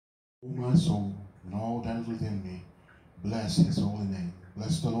O my soul, and all that is within me, bless his holy name.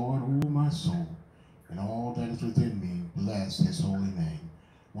 Bless the Lord, O my soul, and all that is within me, bless his holy name.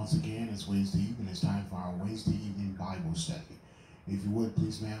 Once again, it's Wednesday evening. It's time for our Wednesday evening Bible study. If you would,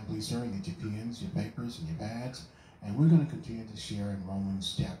 please, ma'am, please, sir, get your pens, your papers, and your pads. And we're going to continue to share in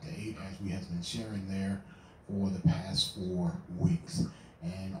Romans chapter 8 as we have been sharing there for the past 4 weeks.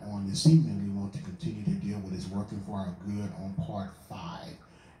 And on this evening, we want to continue to deal with is working for our good on part 5.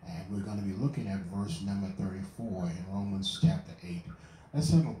 And we're going to be looking at verse number 34 in Romans chapter 8.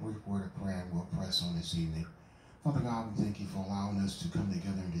 Let's have a brief word of prayer and we'll press on this evening. Father God, we thank you for allowing us to come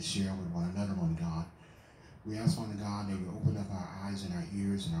together and to share with one another, Lord God. We ask, Father God, that you open up our eyes and our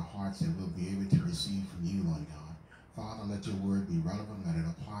ears and our hearts that we'll be able to receive from you, Lord God. Father, let your word be relevant, let it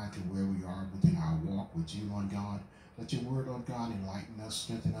apply to where we are within our walk with you, Lord God. Let your word, Lord God, enlighten us,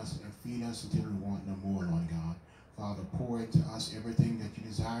 strengthen us, and feed us until we want no more, Lord God. Father, pour into us everything that you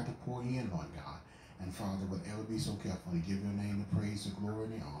desire to pour in, Lord God. And Father, whatever be so careful to give your name the praise, the glory,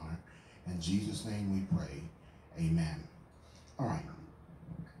 and the honor. In Jesus' name we pray. Amen. All right.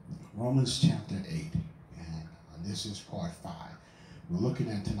 Romans chapter 8. And this is part 5. We're looking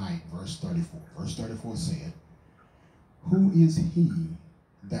at tonight verse 34. Verse 34 said, "Who is he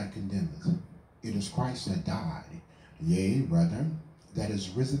that condemneth? It is Christ that died, yea, rather, that is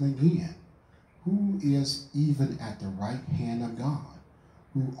risen again, who is even at the right hand of God,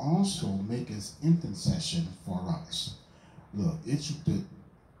 who also maketh intercession for us." Look, it's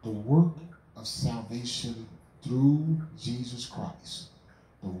the work of salvation through Jesus Christ.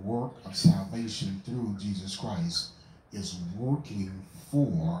 The work of salvation through Jesus Christ is working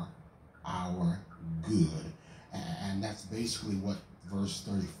for our good. And that's basically what verse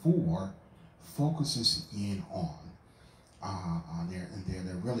 34 focuses in on.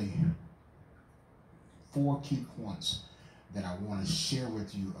 There are really 4 key points that I want to share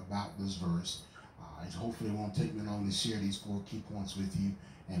with you about this verse. And hopefully it won't take me long to share these 4 key points with you,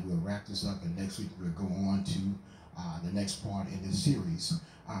 and we'll wrap this up, and next week we'll go on to the next part in this series.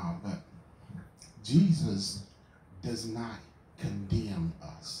 But Jesus does not condemn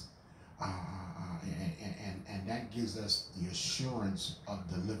us. And that gives us the assurance of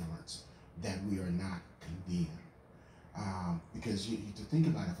deliverance that we are not condemned. Because you to think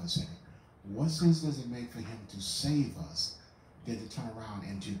about it for a second, what sense does it make for him to save us than to turn around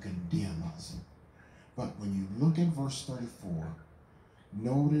and to condemn us? But when you look at verse 34,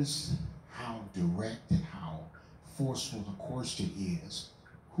 notice how direct and how forceful the question is.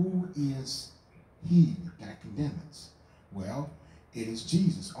 Who is he that condemns? Well, it is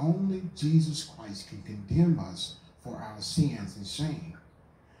Jesus. Only Jesus Christ can condemn us for our sins and shame.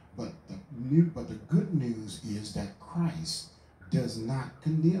 But the good news is that Christ does not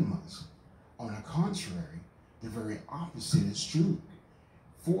condemn us. On the contrary, the very opposite is true.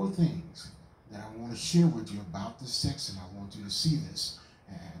 4 things that I want to share with you about this section. I want you to see this.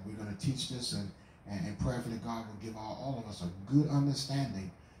 And we're going to teach this and prayerfully God will give all of us a good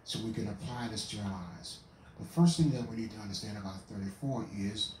understanding so we can apply this to our lives. The first thing that we need to understand about 34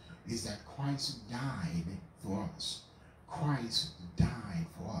 is that Christ died for us. Christ died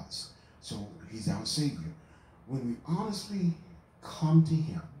for us. So he's our Savior. When we honestly come to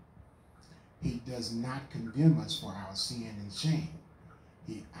him, he does not condemn us for our sin and shame.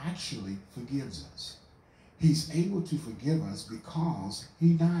 He actually forgives us. He's able to forgive us because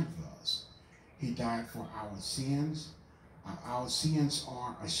he died for us. He died for our sins. Our sins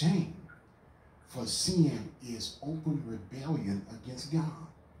are a shame. For sin is open rebellion against God.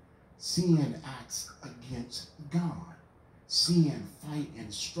 Sin acts against God. Sin fights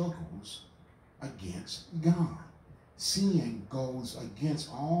and struggles against God. Sin goes against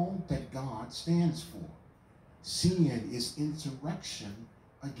all that God stands for. Sin is insurrection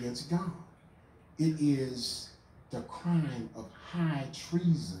against God. It is the crime of high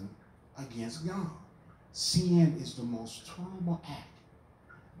treason against God. Sin is the most terrible act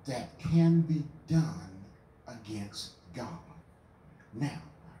that can be done against God. Now,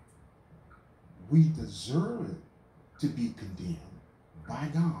 we deserve to be condemned by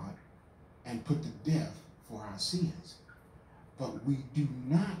God and put to death for our sins. But we do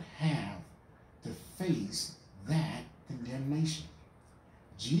not have to face that condemnation.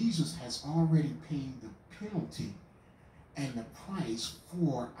 Jesus has already paid the penalty and the price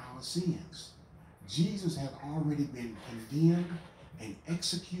for our sins. Jesus had already been condemned and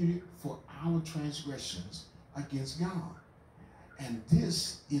executed for our transgressions against God. And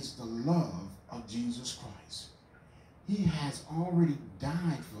this is the love of Jesus Christ. He has already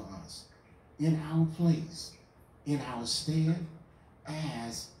died for us in our place, in our stead,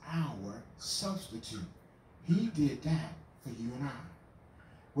 as our substitute. He did that for you and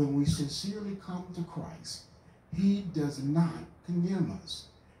I. When we sincerely come to Christ, he does not condemn us.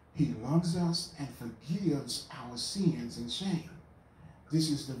 He loves us and forgives our sins and shame. This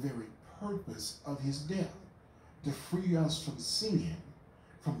is the very purpose of his death, to free us from sin,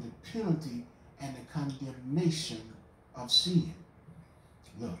 from the penalty and the condemnation of sin.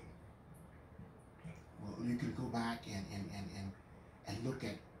 Look, well, you can go back and look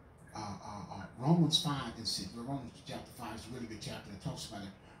at Romans 5 and 6. Romans chapter 5 is a really good chapter that talks about it.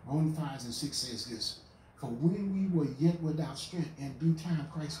 Romans 5 and 6 says this: for when we were yet without strength, in due time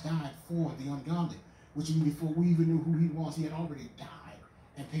Christ died for the ungodly. Which means before we even knew who he was, he had already died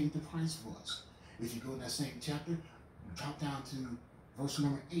and paid the price for us. If you go in that same chapter, drop down to verse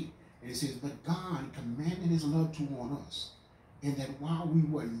number 8, and it says, but God commanded his love toward us, in that while we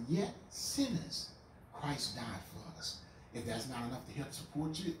were yet sinners, Christ died for us. If that's not enough to help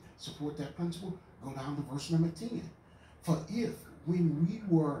support that principle, go down to verse number 10. For if, when we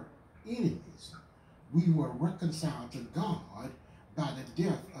were enemies, we were reconciled to God by the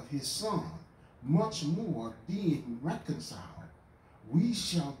death of his Son, much more being reconciled, we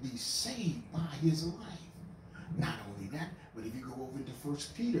shall be saved by his life. Not only that, but if you go over into 1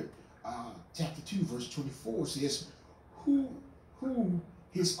 Peter chapter 2, verse 24, says, who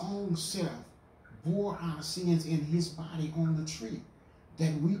his own self bore our sins in his body on the tree,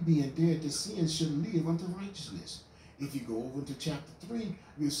 that we being dead to sin should live unto righteousness. If you go over into chapter 3,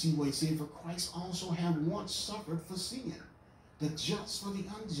 you'll see what he said, for Christ also had once suffered for sin, the just for the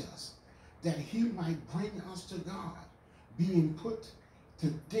unjust, that he might bring us to God, being put to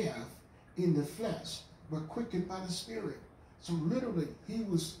death in the flesh, but quickened by the Spirit. So literally,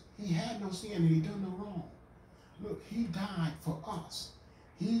 he had no sin and he done no wrong. Look, he died for us.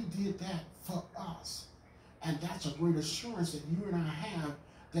 He did that for us. And that's a great assurance that you and I have,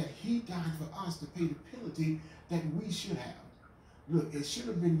 that he died for us to pay the penalty that we should have. Look, it should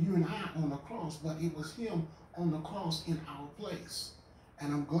have been you and I on the cross, but it was him on the cross in our place.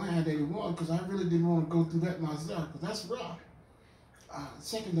 And I'm glad that it was, because I really didn't want to go through that myself, because that's rough.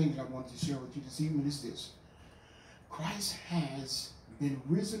 Second thing that I wanted to share with you this evening is this: Christ has been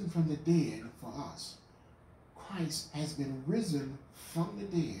risen from the dead for us. Christ has been risen from the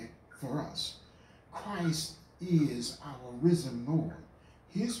dead for us. Christ is our risen Lord.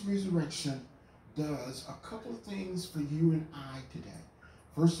 His resurrection does a couple of things for you and I today.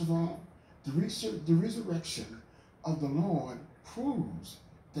 First of all, the resurrection of the Lord proves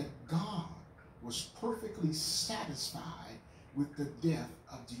that God was perfectly satisfied with the death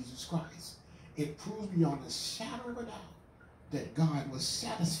of Jesus Christ. It proves beyond a shadow of a doubt that God was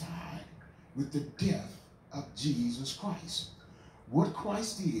satisfied with the death of Jesus Christ. What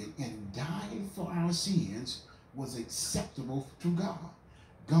Christ did in dying for our sins was acceptable to God.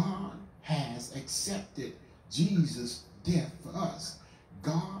 God has accepted Jesus' death for us.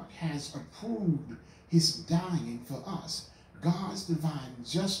 God has approved his dying for us. God's divine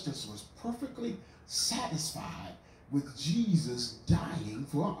justice was perfectly satisfied with Jesus dying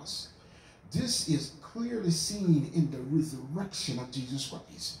for us. This is clearly seen in the resurrection of Jesus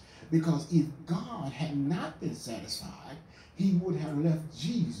Christ. Because if God had not been satisfied, he would have left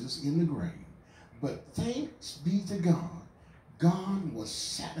Jesus in the grave. But thanks be to God, God was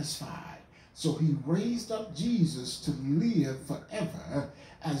satisfied. So he raised up Jesus to live forever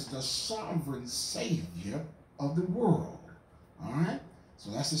as the sovereign Savior of the world. All right?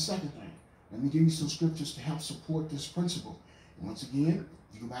 So that's the second thing. Let me give you some scriptures to help support this principle. And once again,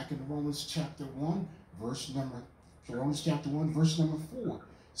 you go back into Romans chapter 1, verse number 4,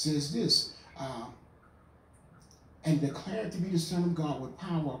 says this, and declared to be the Son of God with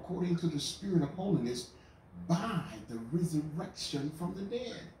power according to the Spirit of holiness by the resurrection from the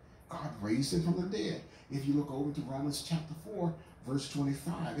dead. God raised him from the dead. If you look over to Romans chapter 4, verse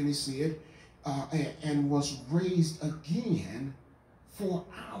 25, and it said, and was raised again for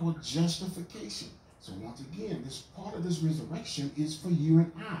our justification. So once again, this part of this resurrection is for you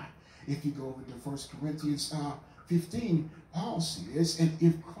and I. If you go over to 1 Corinthians 15, Paul says, and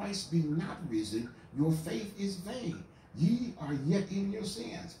if Christ be not risen, your faith is vain. Ye are yet in your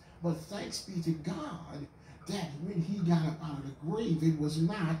sins. But thanks be to God that when he got up out of the grave, it was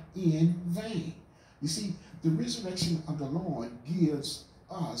not in vain. You see, the resurrection of the Lord gives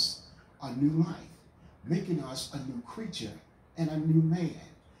us a new life, making us a new creature and a new man.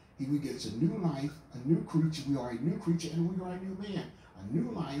 He gets a new life, a new creature. We are a new creature and we are a new man. A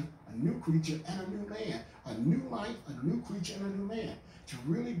new life, a new creature, and a new man. A new life, a new creature, and a new man. To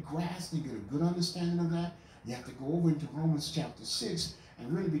really grasp and get a good understanding of that, you have to go over into Romans chapter 6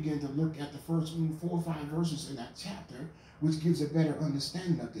 and really begin to look at the first 4 or 5 verses in that chapter, which gives a better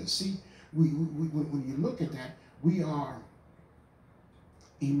understanding of this. See, when you look at that, we are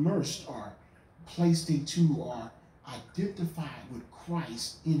immersed or placed into or identified with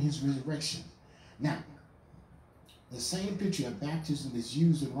Christ in his resurrection. Now, the same picture of baptism is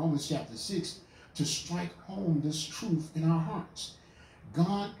used in Romans chapter 6 to strike home this truth in our hearts.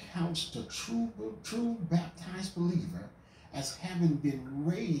 God counts the true baptized believer as having been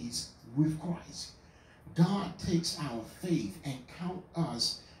raised with Christ. God takes our faith and count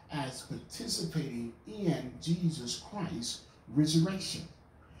us as participating in Jesus Christ's resurrection.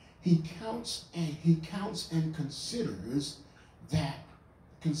 He counts and considers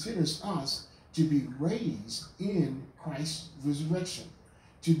us to be raised in Christ's resurrection,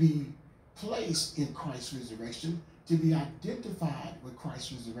 to be placed in Christ's resurrection, to be identified with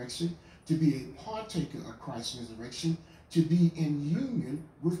Christ's resurrection, to be a partaker of Christ's resurrection, to be in union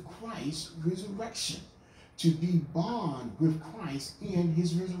with Christ's resurrection, to be bond with Christ in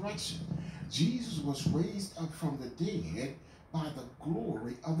his resurrection. Jesus was raised up from the dead by the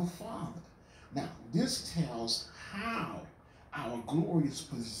glory of the Father. Now, this tells how our glorious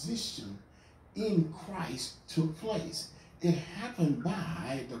position in Christ took place. It happened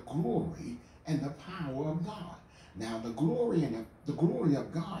by the glory and the power of God. Now, the glory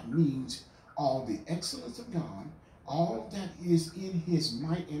of God means all the excellence of God, all that is in his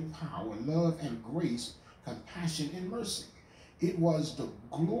might and power, love and grace, compassion and mercy. It was the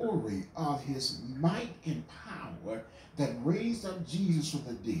glory of his might and power that raised up Jesus from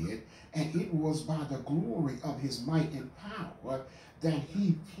the dead, and it was by the glory of his might and power that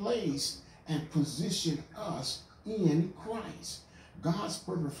he placed and positioned us in Christ. God's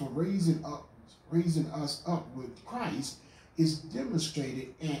purpose for raising us up with Christ is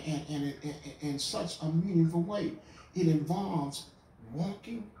demonstrated in such a meaningful way. It involves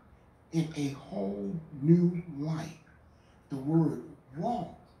walking in a whole new light. The word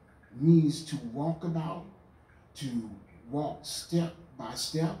walk means to walk about, to walk step by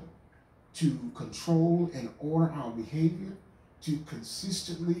step, to control and order our behavior, to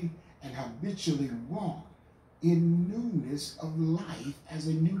consistently and habitually walk in newness of life as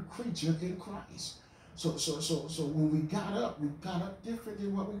a new creature in Christ. So when we got up different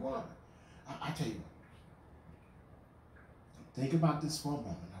than what we were. I tell you what, think about this for a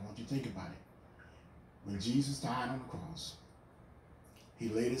moment. I want you to think about it. When Jesus died on the cross, he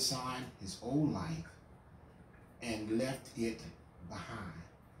laid aside his old life and left it behind.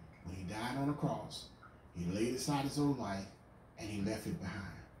 When he died on the cross, he laid aside his old life and he left it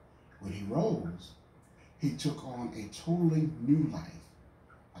behind. When he rose, he took on a totally new life,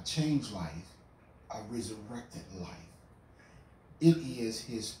 a changed life, a resurrected life. It is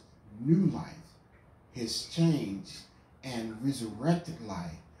his new life, his changed and resurrected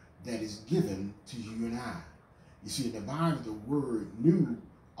life that is given to you and I. You see, in the Bible, the word new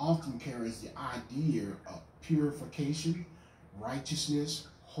often carries the idea of purification, righteousness,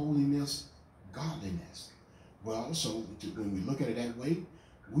 holiness, godliness. Well, so when we look at it that way,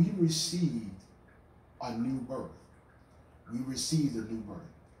 we received a new birth. We received a new birth.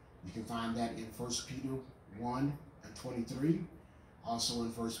 You can find that in 1 Peter 1 and 23, also in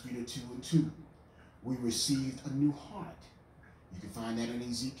 1 Peter 2 and 2. We received a new heart. You can find that in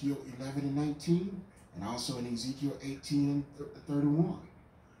Ezekiel 11 and 19, and also in Ezekiel 18 and 31.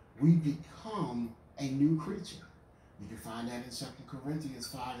 We become a new creature. You can find that in 2 Corinthians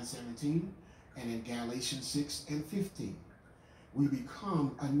 5 and 17, and in Galatians 6 and 15. We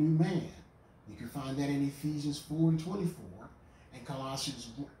become a new man. You can find that in Ephesians 4 and 24, and Colossians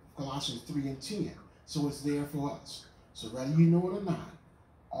 3 and 10. So it's there for us. So whether you know it or not,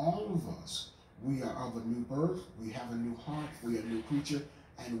 all of us, we are of a new birth, we have a new heart, we are a new creature,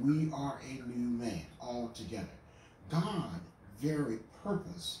 and we are a new man altogether. God's very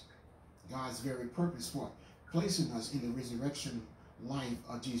purpose for placing us in the resurrection life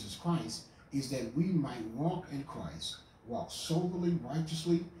of Jesus Christ is that we might walk in Christ, walk soberly,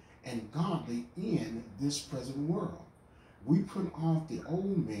 righteously, and godly in this present world. We put off the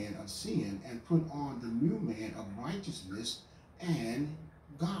old man of sin and put on the new man of righteousness and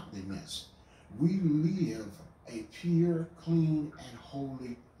godliness. We live a pure, clean, and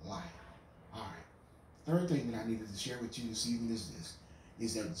holy life. All right. Third thing that I needed to share with you this evening is this,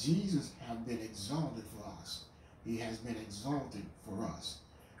 is that Jesus has been exalted for us. He has been exalted for us.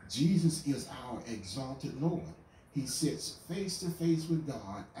 Jesus is our exalted Lord. He sits face to face with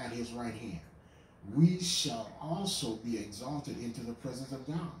God at his right hand. We shall also be exalted into the presence of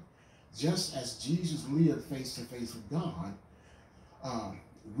God. Just as Jesus lived face to face with God,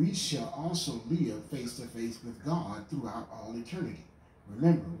 we shall also live face to face with God throughout all eternity.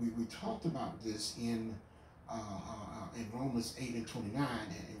 Remember, we talked about this in Romans 8 and 29,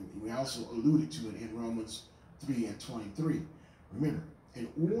 and we also alluded to it in Romans 3 and 23. Remember, in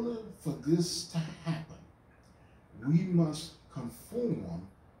order for this to happen, we must conform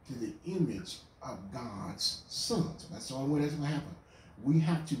to the image of God's Son. So that's the only way that's going to happen. We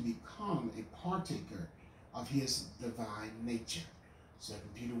have to become a partaker of his divine nature. 2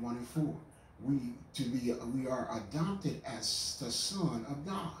 Peter 1 and 4. We are adopted as the son of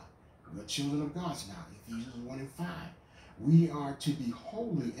God. We are children of God now. Ephesians 1 and 5. We are to be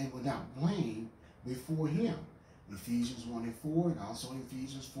holy and without blame before him. Ephesians 1 and 4, and also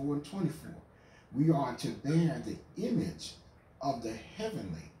Ephesians 4 and 24. We are to bear the image of the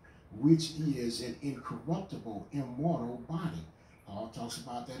heavenly, which is an incorruptible, immortal body. Paul talks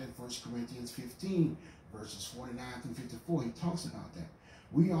about that in 1 Corinthians 15, verses 49 through 54. He talks about that.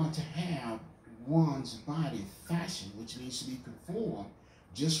 We are to have one's body fashioned, which needs to be conformed,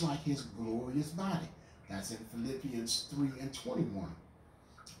 just like his glorious body. That's in Philippians 3 and 21.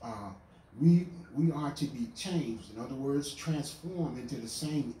 We are to be changed, in other words, transformed into the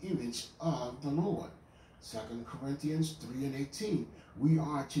same image of the Lord. 2 Corinthians 3 and 18. We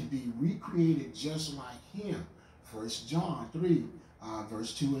are to be recreated just like him. 1 John 3,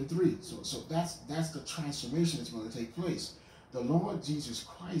 verse 2 and 3. So that's the transformation that's going to take place. The Lord Jesus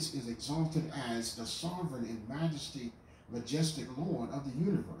Christ is exalted as the sovereign and majestic Lord of the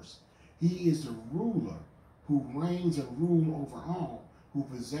universe. He is the ruler who reigns and rules over all, who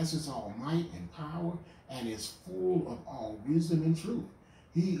possesses all might and power, and is full of all wisdom and truth.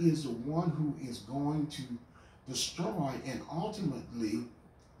 He is the one who is going to destroy and ultimately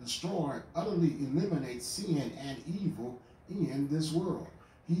utterly eliminate sin and evil in this world.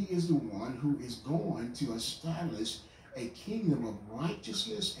 He is the one who is going to establish a kingdom of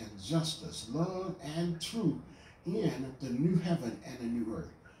righteousness and justice, love and truth in the new heaven and the new earth.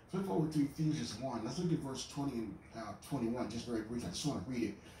 Flip over to Ephesians 1. Let's look at verse 20 and 21, just very briefly. I just want to read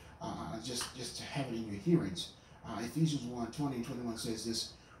it, just to have it in your hearings. Ephesians 1, 20 and 21 says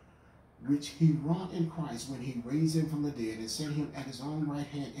this, which he wrought in Christ when he raised him from the dead and set him at his own right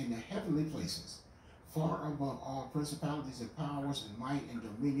hand in the heavenly places, far above all principalities and powers and might and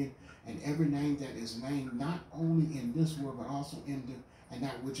dominion and every name that is named, not only in this world but also in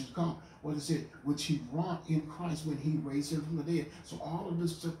that which is come. What is it? Which he wrought in Christ when he raised him from the dead. So all of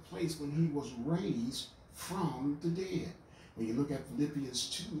this took place when he was raised from the dead. When you look at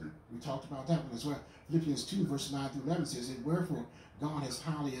Philippians 2, we talked about that one as well. Philippians 2, verse 9 through 11 says, and wherefore God has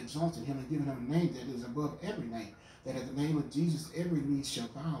highly exalted him and given him a name that is above every name, that at the name of Jesus every knee shall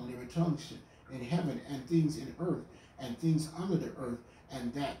bow and every tongue shall in heaven and things in earth and things under the earth,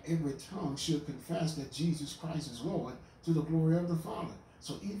 and that every tongue should confess that Jesus Christ is Lord, to the glory of the Father.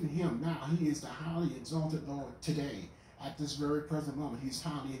 So even him now, he is the highly exalted Lord today. At this very present moment, he's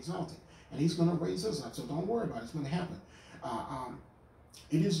highly exalted. And he's going to raise us up. So don't worry about it. It's going to happen.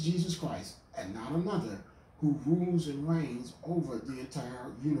 It is Jesus Christ and not another who rules and reigns over the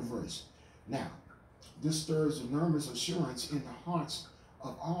entire universe. Now, this stirs enormous assurance in the hearts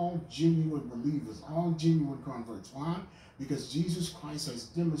of all genuine believers, all genuine converts. Why? Because Jesus Christ has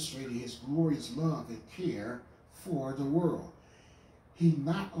demonstrated his glorious love and care for the world. He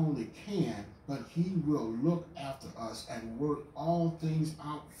not only can, but he will look after us and work all things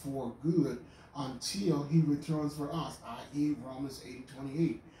out for good until he returns for us, i.e. Romans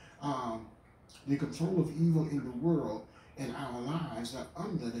 8:28. The control of evil in the world and our lives are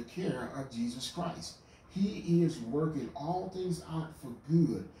under the care of Jesus Christ. He is working all things out for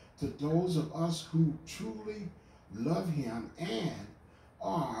good to those of us who truly love him and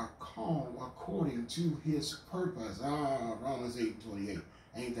are called according to his purpose. Romans 8:28.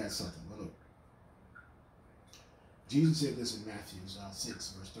 Ain't that something? But look, Jesus said this in Matthew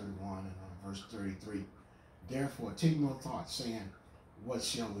 6, verse 31 and verse 33. Therefore, take no thought, saying, what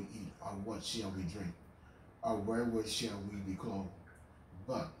shall we eat, or what shall we drink, or wherewith shall we be clothed?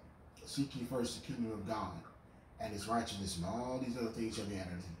 But seek ye first the kingdom of God and his righteousness, and all these other things shall be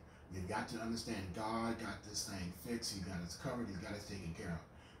added unto you. You've got to understand God got this thing fixed. He got us covered. He's got us taken care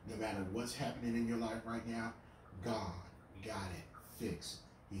of. No matter what's happening in your life right now, God got it fixed.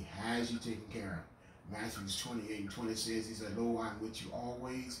 He has you taken care of. Matthew 28:20 says, he said, lo, I'm with you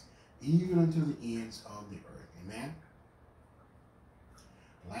always, even unto the ends of the earth. Amen?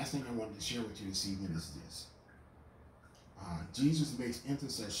 The last thing I wanted to share with you this evening is this. Jesus makes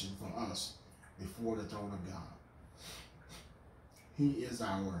intercession for us before the throne of God. He is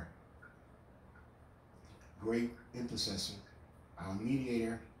our great intercessor, our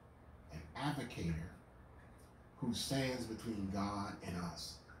mediator and advocator who stands between God and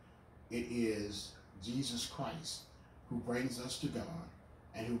us. It is Jesus Christ who brings us to God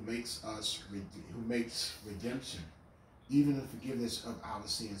and who makes redemption, even the forgiveness of our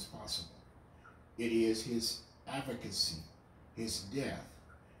sins, possible. It is his advocacy, his death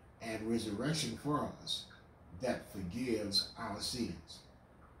and resurrection for us that forgives our sins.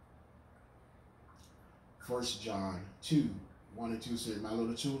 1 John 2, 1 and 2 says, My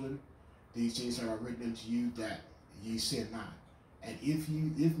little children, these things have I written unto you that ye sin not. And if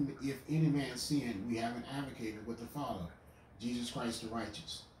any man sin, we have an advocate with the Father, Jesus Christ the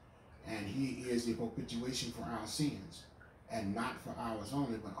righteous. And he is the propitiation for our sins, and not for ours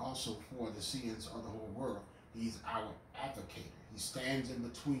only, but also for the sins of the whole world. He's our advocate. He stands in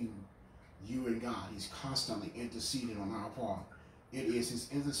between you and God. He's constantly interceding on our part. It is his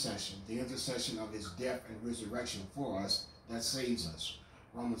intercession, the intercession of his death and resurrection for us, that saves us.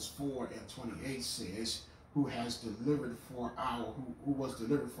 Romans 4 and 28 says, who was delivered for our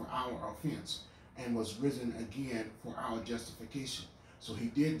offense, and was risen again for our justification. So he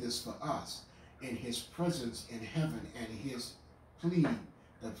did this for us in his presence in heaven, and his plea,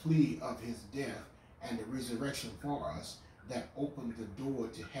 the plea of his death and the resurrection for us, that opened the door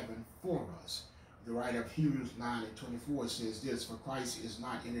to heaven for us. The writer of Hebrews 9 and 24 says this, for Christ is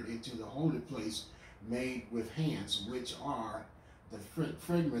not entered into the holy place made with hands, which are the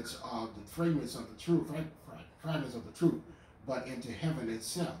fragments of the truth, but into heaven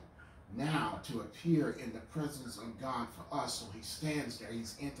itself, now to appear in the presence of God for us. So he stands there,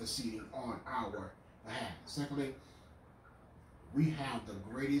 he's interceding on our behalf. Secondly, we have the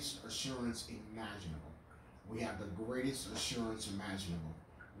greatest assurance imaginable. We have the greatest assurance imaginable.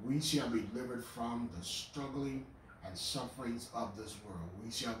 We shall be delivered from the struggling and sufferings of this world.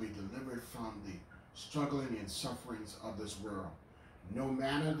 We shall be delivered from the struggling and sufferings of this world. No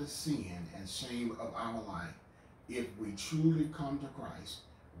matter the sin and shame of our life, if we truly come to Christ,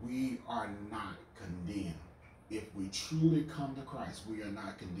 we are not condemned. If we truly come to Christ, we are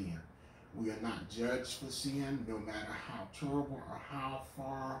not condemned. We are not judged for sin, no matter how terrible or how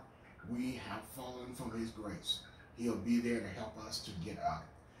far we have fallen from his grace. He'll be there to help us to get up.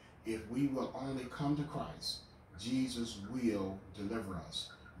 If we will only come to Christ, Jesus will deliver us.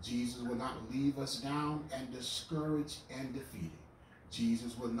 Jesus will not leave us down and discouraged and defeated.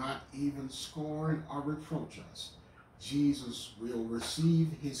 Jesus will not even scorn or reproach us. Jesus will receive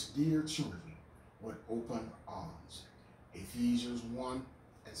his dear children with open arms. Ephesians 1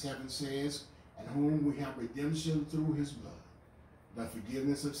 and 7 says, in whom we have redemption through his blood, the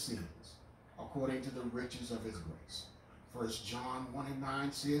forgiveness of sins, according to the riches of his grace. 1 John 1 and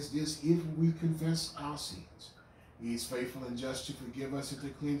 9 says this, if we confess our sins, he is faithful and just to forgive us and to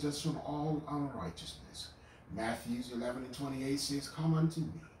cleanse us from all unrighteousness. Matthew 11 and 28 says, come unto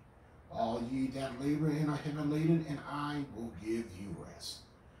me, all ye that labor and are heavy laden, and I will give you rest.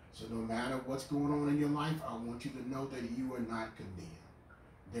 So no matter what's going on in your life, I want you to know that you are not condemned.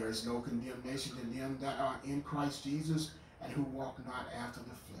 There is no condemnation to them that are in Christ Jesus and who walk not after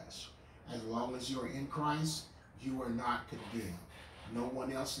the flesh. As long as you are in Christ, you are not condemned. No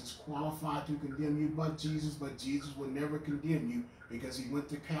one else is qualified to condemn you but Jesus will never condemn you, because he went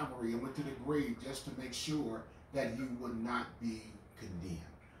to Calvary and went to the grave just to make sure that you would not be condemned.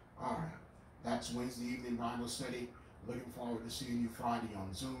 All right, that's Wednesday evening Bible study. Looking forward to seeing you Friday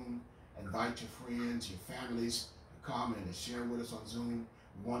on Zoom. Invite your friends, your families to come and to share with us on Zoom.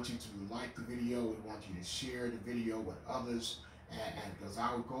 We want you to like the video. We want you to share the video with others. And because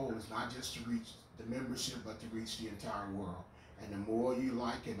our goal is not just to reach the membership, but to reach the entire world. And the more you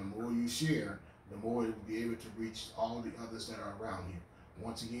like and the more you share, the more you'll be able to reach all the others that are around you.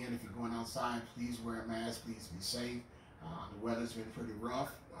 Once again, if you're going outside, please wear a mask. Please be safe. The weather's been pretty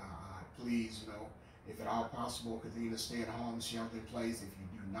rough. Please, if at all possible, continue to stay at home, shelter in place. If you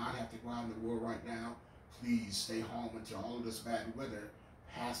do not have to go out in the world right now, please stay home until all of this bad weather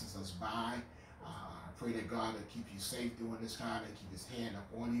passes us by. I pray that God will keep you safe during this time and keep his hand up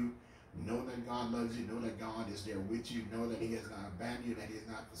on you. Know that God loves you. Know that God is there with you. Know that he has not abandoned you, that he has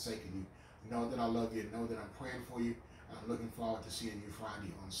not forsaken you. Know that I love you. Know that I'm praying for you. And I'm looking forward to seeing you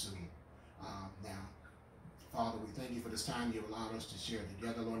Friday on Zoom. Now, Father, we thank you for this time you've allowed us to share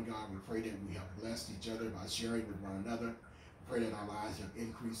together, Lord God. We pray that we have blessed each other by sharing with one another. We pray that our lives have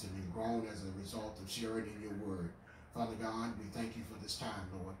increased and been grown as a result of sharing in your word. Father God, we thank you for this time,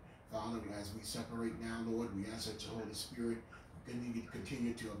 Lord. Father, as we separate now, Lord, we ask that your Holy Spirit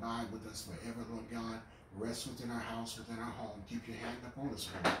continue to abide with us forever, Lord God. Rest within our house, within our home. Keep your hand upon us,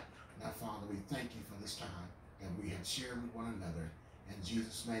 Lord. Now, Father, we thank you for this time that we have shared with one another. In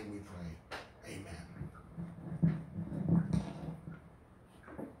Jesus' name we pray. Amen.